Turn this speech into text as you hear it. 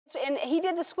And he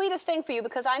did the sweetest thing for you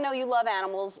because I know you love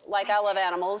animals like I love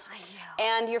animals. I do.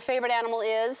 And your favorite animal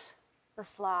is? The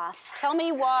sloth. Tell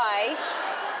me why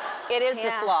it is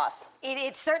the sloth.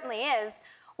 It certainly is.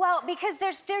 Well, because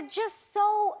because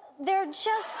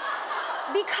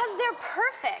they're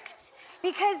perfect.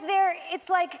 Because it's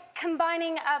like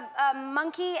combining a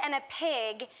monkey and a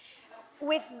pig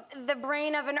with the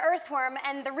brain of an earthworm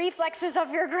and the reflexes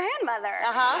of your grandmother.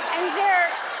 And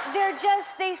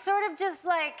they sort of just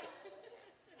like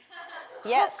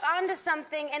hook onto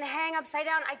something and hang upside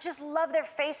down. I just love their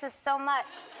faces so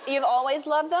much. You've always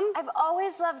loved them? I've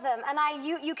always loved them. And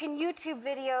you can YouTube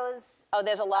videos. Oh,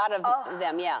 there's a lot of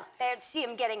them, yeah. They'd see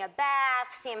them getting a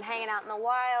bath, see them hanging out in the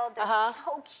wild. They're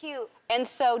so cute. And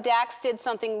so Dax did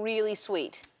something really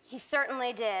sweet. He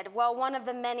certainly did. Well, one of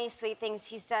the many sweet things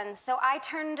he's done. So I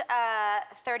turned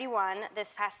 31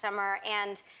 this past summer,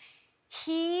 and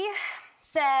he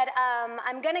said,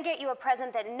 I'm gonna get you a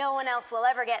present that no one else will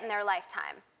ever get in their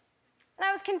lifetime. And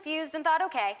I was confused and thought,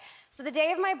 okay. So the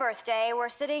day of my birthday, we're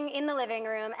sitting in the living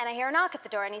room, and I hear a knock at the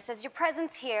door, and he says, your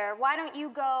present's here. Why don't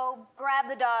you go grab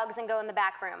the dogs and go in the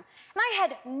back room? And I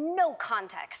had no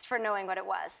context for knowing what it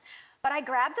was. But I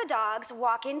grabbed the dogs,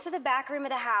 walk into the back room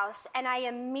of the house, and I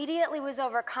immediately was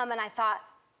overcome, and I thought,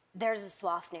 there's a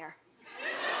sloth near.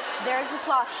 There's a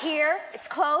sloth here, it's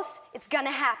close, it's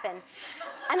gonna happen.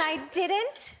 And I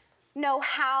didn't know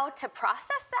how to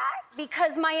process that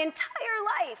because my entire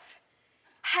life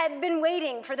had been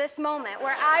waiting for this moment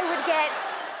where I would get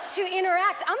to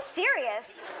interact, I'm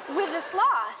serious, with the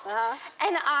sloth.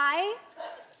 And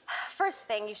first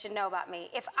thing you should know about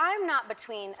me, if I'm not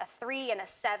between a 3 and a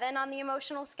 7 on the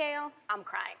emotional scale, I'm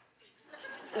crying.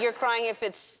 You're crying if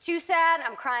it's too sad,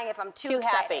 I'm crying if I'm too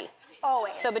excited. happy.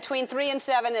 Always. So between 3 and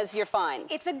 7 is you're fine.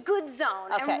 It's a good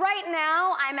zone. Okay. And right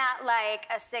now, I'm at like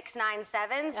a 6, 9,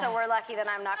 7, so we're lucky that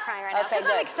I'm not crying right now because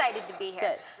I'm excited to be here.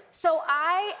 Good. So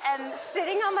I am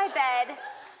sitting on my bed,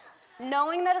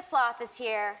 knowing that a sloth is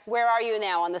here. Where are you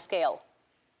now on the scale?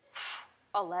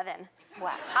 11.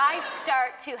 Wow. I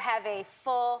start to have a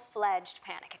full-fledged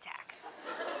panic attack.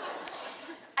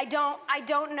 I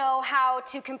don't know how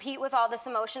to compete with all this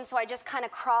emotion, so I just kind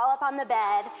of crawl up on the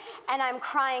bed, and I'm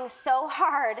crying so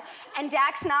hard, and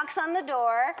Dax knocks on the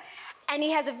door, and he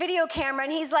has a video camera,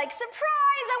 and he's like, surprise,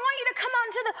 I want you to come out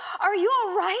into the, are you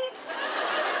all right?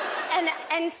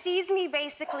 and sees me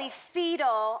basically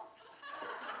fetal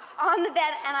on the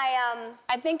bed, and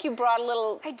I think you brought a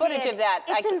little footage of that.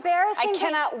 It's embarrassing. I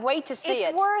cannot wait to see it.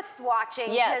 It's worth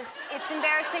watching. Yes. Because it's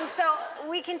embarrassing. So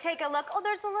we can take a look. Oh,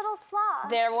 there's a little sloth.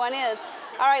 There one is.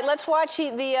 All right, let's watch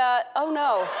the, oh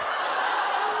no.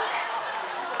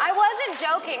 I wasn't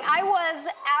joking. I was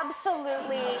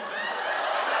absolutely...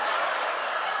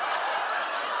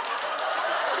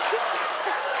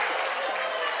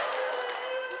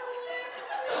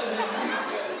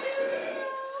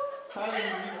 How did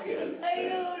you guess that? I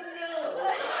don't know.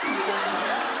 You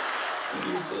don't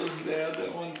know? You're so sad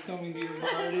that one's coming to your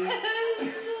party.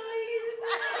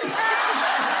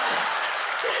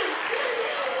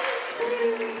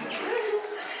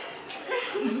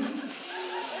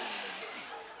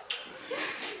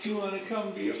 Do you want to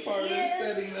come be a part of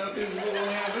setting up his little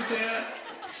habitat?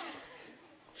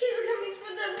 He's coming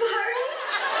for the party.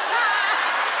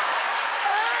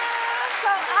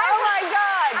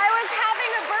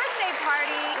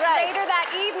 Later that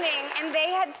evening, and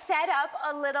they had set up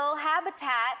a little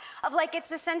habitat of like,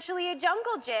 it's essentially a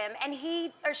jungle gym, and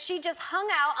he or she just hung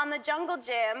out on the jungle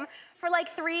gym for like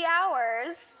 3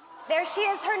 hours. There she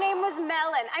is, her name was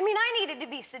Melon. I mean, I needed to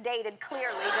be sedated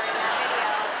clearly during that video.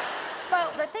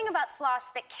 But the thing about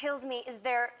sloths that kills me is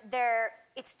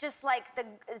it's just like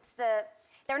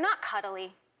they're not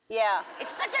cuddly. Yeah.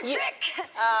 It's such a trick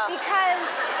because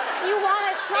you want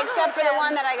to snuggle Except for with the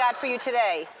one them. that I got for you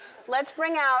today. Let's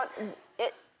bring out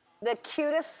the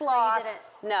cutest sloth. No, you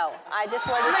didn't. No, I just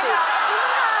wanted to see.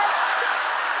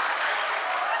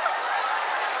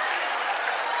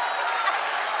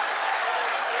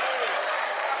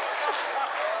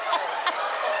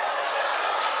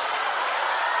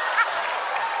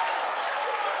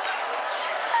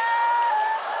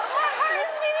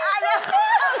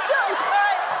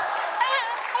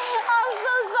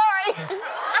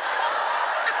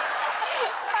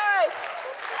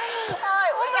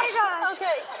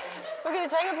 We're gonna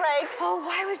take a break. Oh,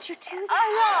 why would you do that? I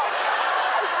know.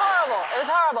 It was horrible. It was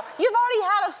horrible. You've already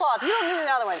had a sloth. You don't need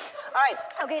another one. All right.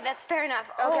 Okay, that's fair enough.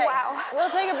 Okay. Oh, wow. We'll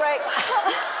take a break.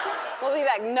 We'll be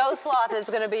back. No sloth is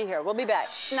gonna be here. We'll be back.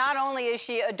 Not only is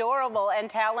she adorable and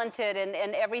talented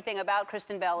and everything about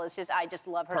Kristen Bell is just, I just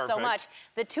love her so much.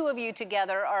 The two of you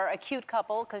together are a cute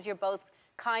couple because you're both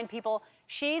kind people.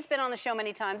 She's been on the show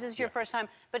many times. This is your first time.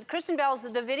 But Kristen Bell's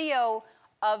the video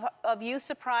of you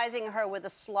surprising her with a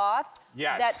sloth.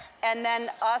 Yes. And then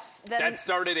us. That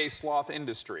started a sloth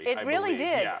industry. It really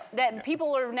did. Yeah.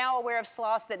 People are now aware of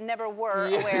sloths that never were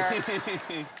aware.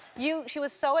 She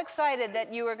was so excited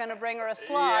that you were going to bring her a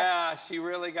sloth. Yeah, she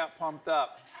really got pumped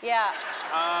up. Yeah.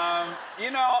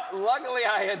 You know, luckily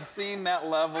I had seen that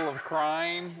level of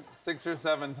crying 6 or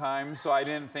 7 times, so I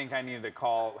didn't think I needed to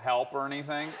call help or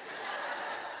anything.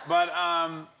 But,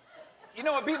 you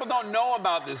know what people don't know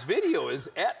about this video is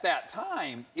at that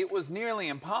time, it was nearly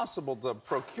impossible to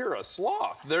procure a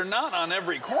sloth. They're not on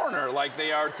every corner like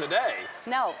they are today.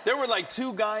 No. There were like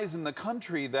 2 guys in the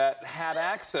country that had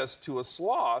access to a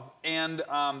sloth, and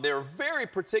they're very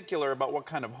particular about what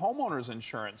kind of homeowner's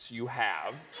insurance you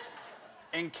have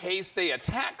in case they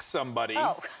attack somebody.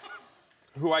 Oh.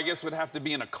 Who I guess would have to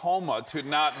be in a coma to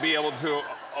not be able to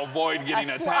avoid getting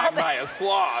attacked by a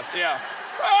sloth. Yeah.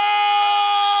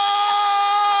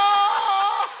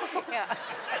 Yeah.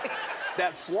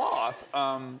 That sloth,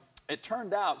 it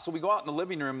turned out, so we go out in the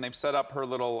living room and they've set up her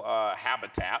little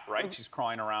habitat, right? She's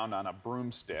crawling around on a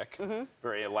broomstick.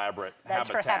 Very elaborate That's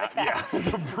habitat. her habitat. Yeah, it's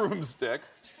a broomstick.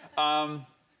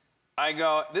 I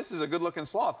go, this is a good-looking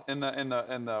sloth. And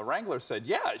the wrangler said,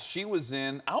 yeah, she was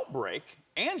in Outbreak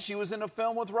and she was in a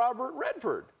film with Robert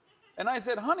Redford. And I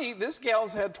said, honey, this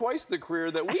gal's had twice the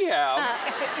career that we have.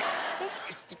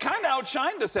 Kind of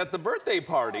outshined us at the birthday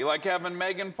party, like having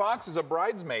Megan Fox as a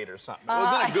bridesmaid or something. It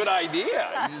wasn't a good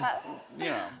idea. You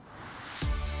know.